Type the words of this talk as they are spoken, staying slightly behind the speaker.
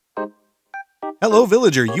Hello,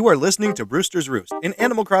 villager. You are listening to Brewster's Roost, an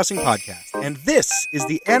Animal Crossing podcast, and this is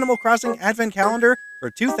the Animal Crossing Advent Calendar for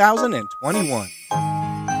 2021.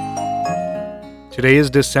 Today is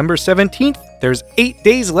December 17th. There's 8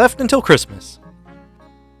 days left until Christmas.